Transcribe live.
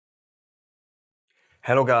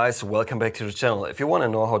Hello guys, welcome back to the channel. If you want to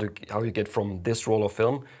know how you get from this roll of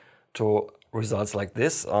film to results like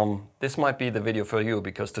this, this might be the video for you,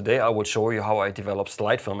 because today I will show you how I develop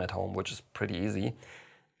slide film at home, which is pretty easy.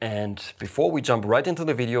 And before we jump right into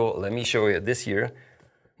the video, let me show you this here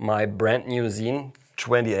my brand new Zine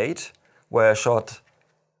 28, where I shot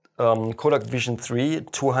Kodak Vision 3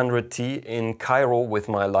 200T in Cairo with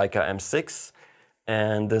my Leica M6.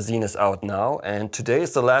 And the zine is out now, and today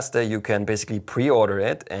is the last day you can basically pre-order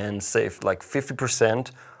it and save like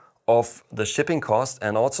 50% of the shipping cost,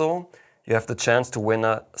 and also you have the chance to win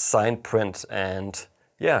a signed print. And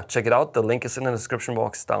yeah, check it out, the link is in the description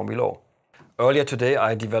box down below. Earlier today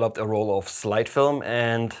I developed a roll of slide film,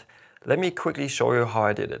 and let me quickly show you how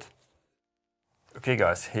I did it. Okay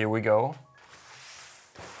guys, here we go.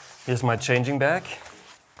 Here's my changing bag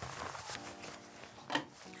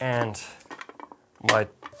and my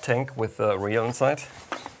tank with the reel inside.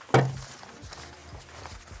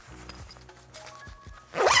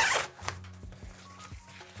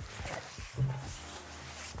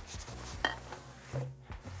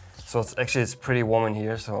 So it's pretty warm in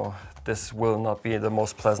here, so this will not be the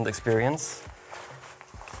most pleasant experience,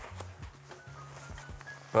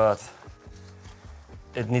 but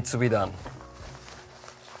it needs to be done.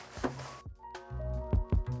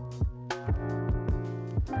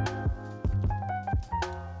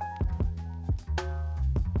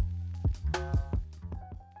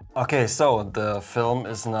 Okay, so the film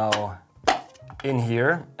is now in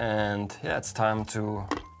here, and yeah, it's time to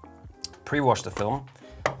pre-wash the film.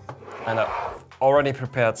 And I've already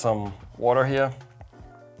prepared some water here.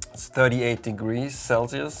 It's 38 degrees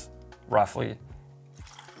Celsius, roughly.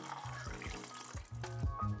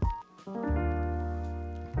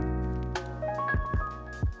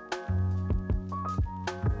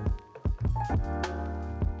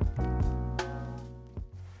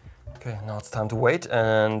 Okay, now it's time to wait,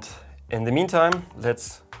 and in the meantime,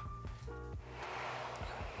 let's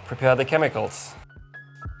prepare the chemicals.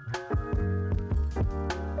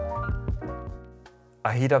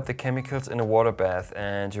 I heat up the chemicals in a water bath,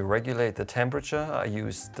 and to regulate the temperature, I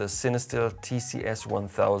use the Cinestill TCS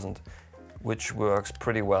 1000, which works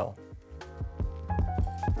pretty well.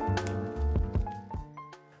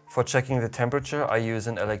 For checking the temperature, I use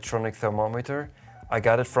an electronic thermometer. I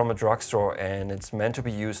got it from a drugstore, and it's meant to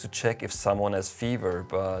be used to check if someone has fever,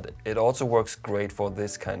 but it also works great for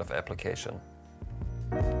this kind of application.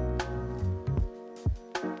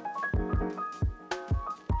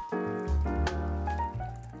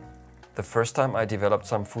 The first time I developed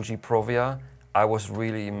some Fuji Provia, I was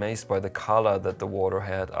really amazed by the color that the water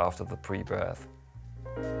had after the pre-bath.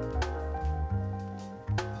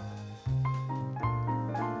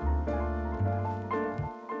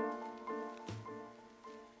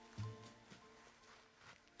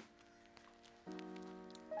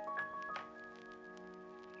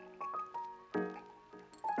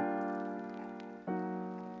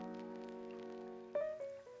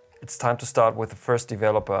 It's time to start with the first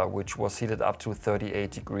developer, which was heated up to 38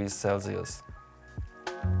 degrees Celsius.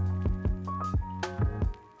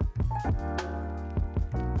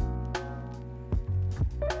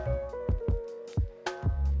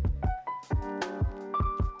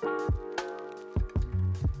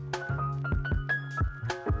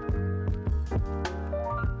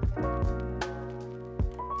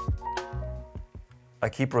 I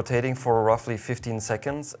keep rotating for roughly 15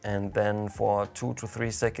 seconds, and then for 2 to 3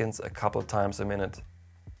 seconds a couple times a minute.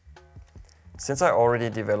 Since I already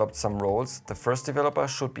developed some rolls, the first developer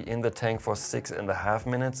should be in the tank for 6.5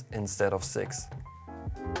 minutes instead of 6.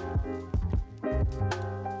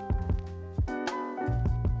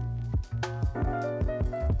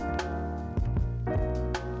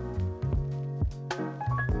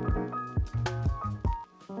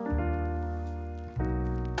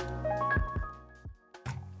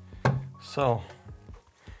 So,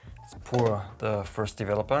 let's pour the first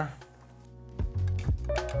developer.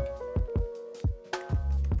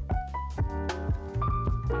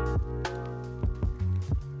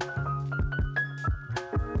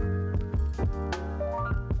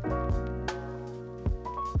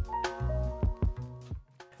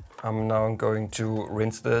 I'm now going to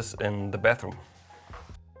rinse this in the bathroom.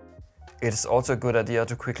 It is also a good idea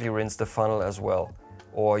to quickly rinse the funnel as well,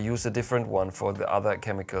 or use a different one for the other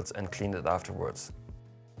chemicals and clean it afterwards.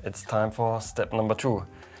 It's time for step number 2,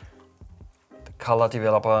 the color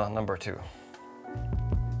developer number 2.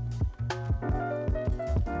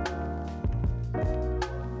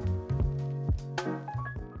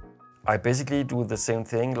 I basically do the same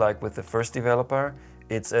thing like with the first developer.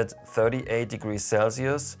 It's at 38 degrees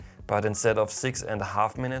Celsius, but instead of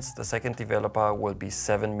 6.5 minutes, the second developer will be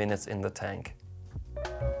 7 minutes in the tank.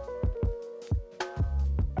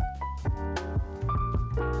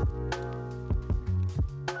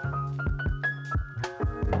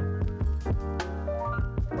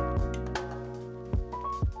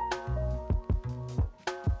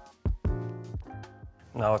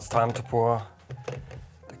 Now it's time to pour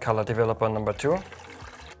the color developer number 2.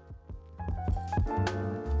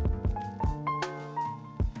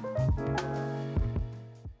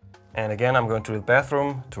 And again, I'm going to the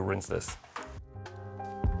bathroom to rinse this.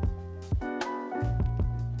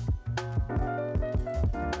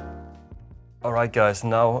 Alright guys,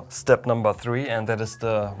 now step number 3, and that is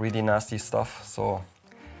the really nasty stuff. So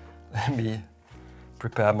let me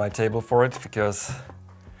prepare my table for it, because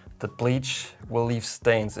the bleach will leave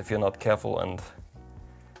stains if you're not careful, and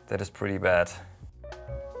that is pretty bad.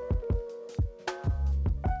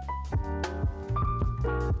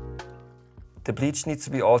 The bleach needs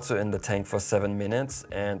to be also in the tank for 7 minutes,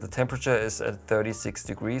 and the temperature is at 36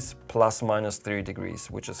 degrees plus minus 3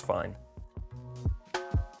 degrees, which is fine.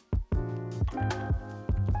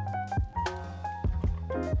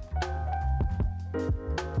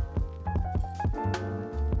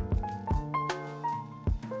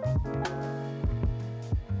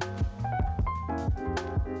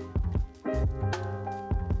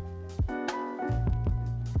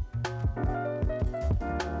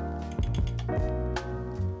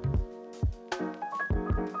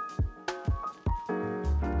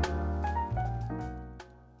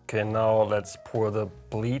 Okay, now let's pour the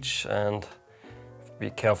bleach, and be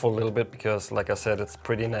careful a little bit because, like I said, it's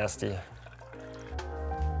pretty nasty.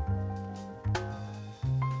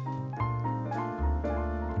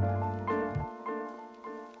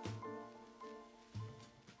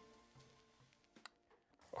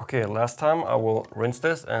 Okay, last time I will rinse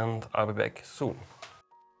this and I'll be back soon.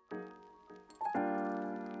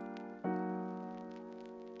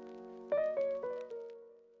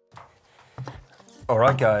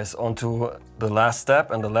 Alright guys, on to the last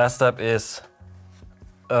step, and the last step is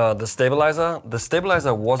the stabilizer. The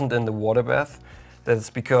stabilizer wasn't in the water bath. That's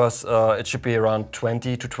because it should be around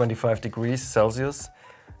 20 to 25 degrees Celsius,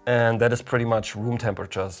 and that is pretty much room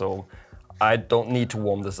temperature, so I don't need to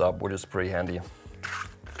warm this up, which is pretty handy.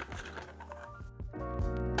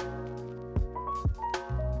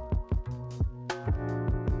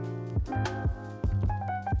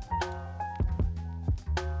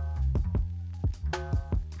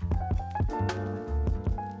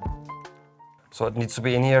 So it needs to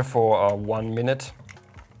be in here for 1 minute,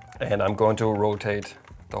 and I'm going to rotate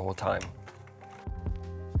the whole time.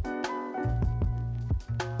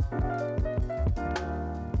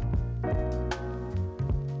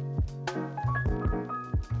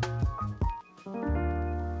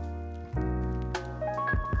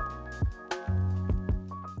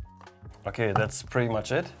 Okay, that's pretty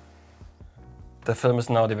much it. The film is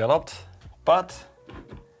now developed, but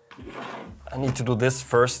I need to do this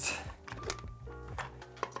first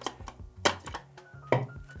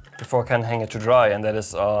before I can hang it to dry, and that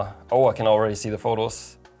is, oh, I can already see the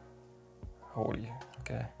photos. Holy,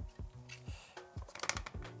 okay.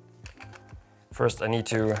 First I need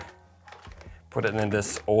to put it in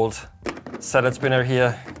this old salad spinner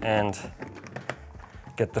here and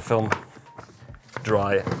get the film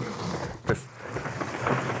dry.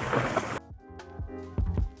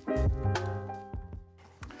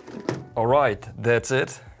 Alright, that's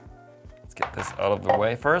it. Let's get this out of the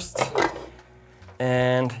way first.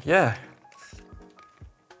 And yeah.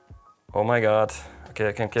 Oh my god. Okay,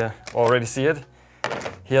 I can already see it.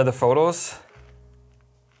 Here are the photos.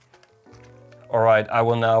 Alright, I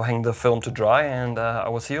will now hang the film to dry, and I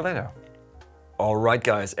will see you later. Alright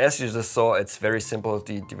guys, as you just saw, it's very simple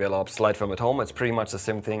to develop slide film at home. It's pretty much the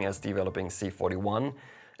same thing as developing C41.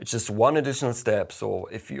 It's just one additional step. So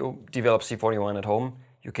if you develop C41 at home,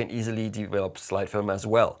 you can easily develop slide film as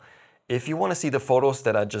well. If you want to see the photos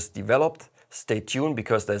that I just developed, stay tuned,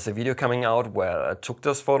 because there's a video coming out where I took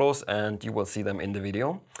those photos and you will see them in the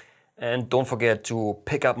video. And don't forget to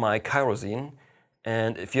pick up my kerosene.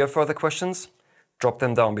 And if you have further questions, drop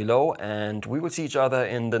them down below, and we will see each other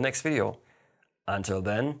in the next video. Until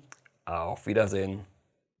then, auf Wiedersehen.